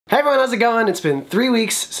Hey everyone, how's it going? It's been 3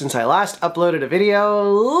 weeks since I last uploaded a video.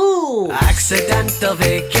 Ooh. Accidental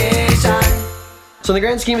vacation. So in the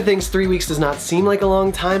grand scheme of things, 3 weeks does not seem like a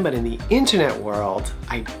long time, but in the internet world,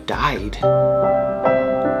 I died.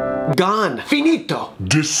 Gone. Finito.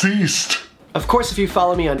 Deceased. Of course, if you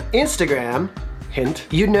follow me on Instagram, hint,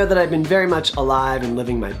 you'd know that I've been very much alive and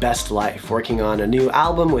living my best life, working on a new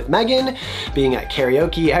album with Megan, being at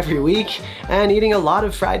karaoke every week, and eating a lot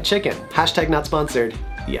of fried chicken. Hashtag not sponsored.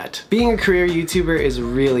 Yet. Being a career YouTuber is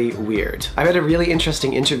really weird. I read a really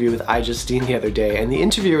interesting interview with iJustine the other day, and the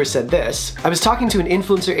interviewer said this: I was talking to an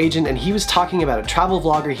influencer agent and he was talking about a travel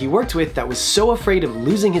vlogger he worked with that was so afraid of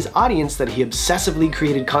losing his audience that he obsessively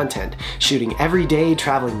created content, shooting every day,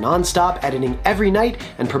 traveling non-stop, editing every night,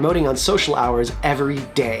 and promoting on social hours every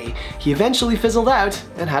day. He eventually fizzled out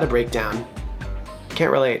and had a breakdown.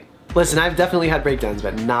 Can't relate. Listen, I've definitely had breakdowns,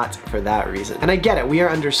 but not for that reason. And I get it, we are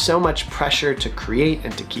under so much pressure to create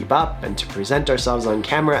and to keep up and to present ourselves on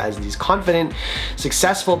camera as these confident,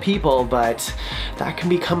 successful people, but that can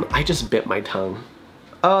become, I just bit my tongue.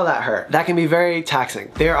 Oh, that hurt. That can be very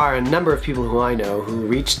taxing. There are a number of people who I know who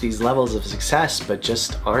reach these levels of success but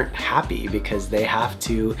just aren't happy because they have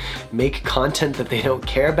to make content that they don't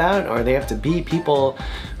care about, or they have to be people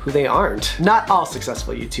who they aren't. Not all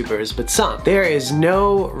successful YouTubers, but some. There is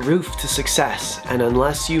no roof to success, and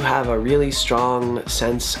unless you have a really strong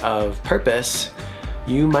sense of purpose,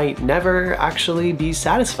 you might never actually be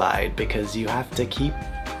satisfied because you have to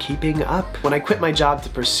keeping up. When I quit my job to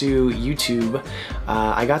pursue YouTube,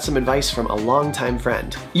 I got some advice from a longtime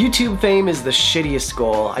friend. YouTube fame is the shittiest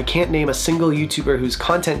goal. I can't name a single YouTuber whose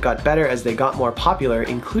content got better as they got more popular,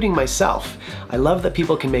 including myself. I love that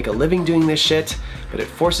people can make a living doing this shit, but it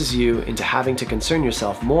forces you into having to concern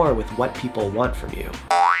yourself more with what people want from you.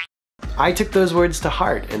 I took those words to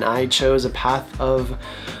heart and I chose a path of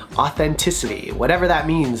authenticity, whatever that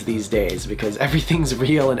means these days, because everything's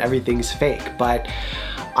real and everything's fake, but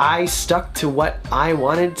I stuck to what I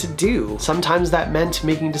wanted to do. Sometimes that meant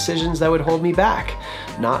making decisions that would hold me back,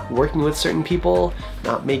 not working with certain people,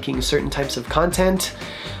 not making certain types of content,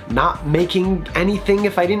 not making anything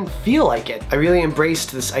if I didn't feel like it. I really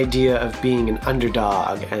embraced this idea of being an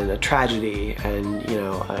underdog and a tragedy and, you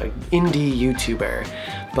know, an indie YouTuber.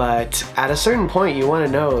 But at a certain point, you want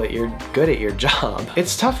to know that you're good at your job.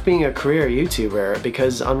 It's tough being a career YouTuber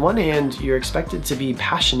because on one hand, you're expected to be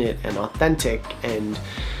passionate and authentic and,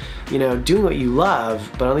 you know, doing what you love,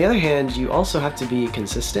 but on the other hand, you also have to be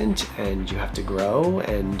consistent and you have to grow,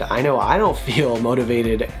 and I know I don't feel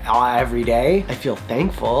motivated every day. I feel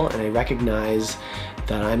thankful and I recognize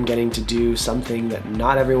that I'm getting to do something that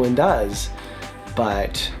not everyone does,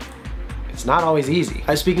 but it's not always easy.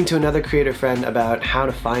 I was speaking to another creator friend about how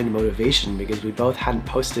to find motivation because we both hadn't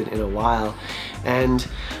posted in a while, and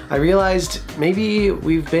I realized maybe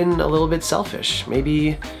we've been a little bit selfish.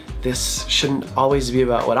 Maybe this shouldn't always be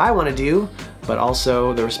about what I want to do, but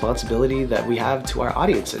also the responsibility that we have to our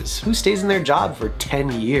audiences. Who stays in their job for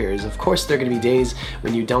 10 years? Of course there are going to be days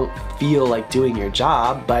when you don't feel like doing your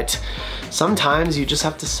job, but sometimes you just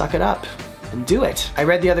have to suck it up and do it. I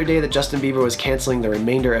read the other day that Justin Bieber was canceling the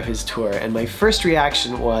remainder of his tour, and my first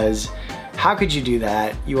reaction was, how could you do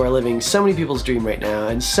that? You are living so many people's dream right now,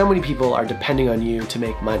 and so many people are depending on you to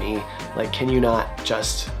make money. Like, can you not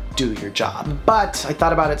just do your job? But I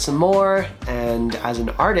thought about it some more, and as an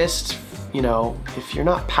artist, you know, if you're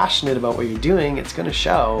not passionate about what you're doing, it's gonna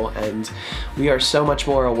show, and we are so much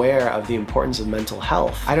more aware of the importance of mental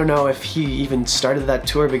health. I don't know if he even started that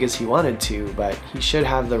tour because he wanted to, but he should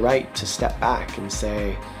have the right to step back and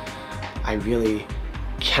say, I really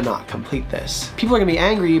cannot complete this. People are gonna be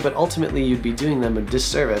angry, but ultimately you'd be doing them a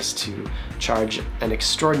disservice to charge an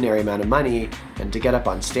extraordinary amount of money and to get up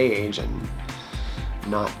on stage and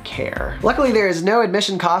not care. Luckily, there is no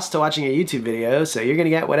admission cost to watching a YouTube video, so you're gonna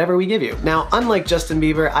get whatever we give you. Now, unlike Justin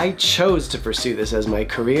Bieber, I chose to pursue this as my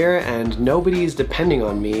career, and nobody's depending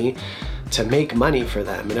on me to make money for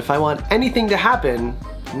them. And if I want anything to happen,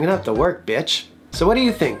 I'm gonna have to work, bitch. So what do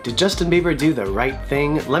you think? Did Justin Bieber do the right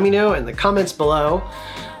thing? Let me know in the comments below.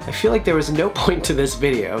 I feel like there was no point to this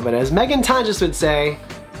video, but as Megan Tonjes would say,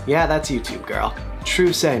 yeah, that's YouTube, girl.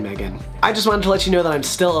 True say, Megan. I just wanted to let you know that I'm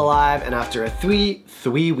still alive, and after a three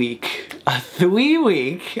week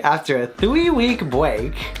break,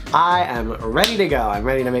 I am ready to go. I'm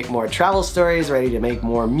ready to make more travel stories, ready to make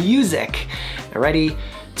more music, and ready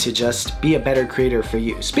to just be a better creator for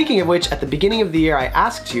you. Speaking of which, at the beginning of the year, I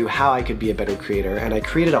asked you how I could be a better creator, and I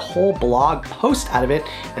created a whole blog post out of it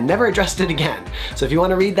and never addressed it again. So if you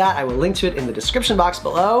want to read that, I will link to it in the description box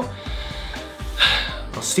below.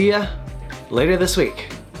 I'll see ya later this week.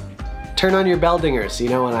 Turn on your bell dingers so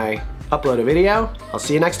you know when I upload a video. I'll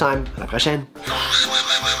see you next time. À la prochaine.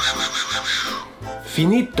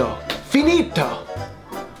 Finito. Finito.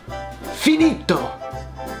 Finito.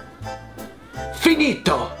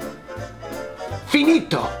 Finito.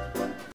 Finito.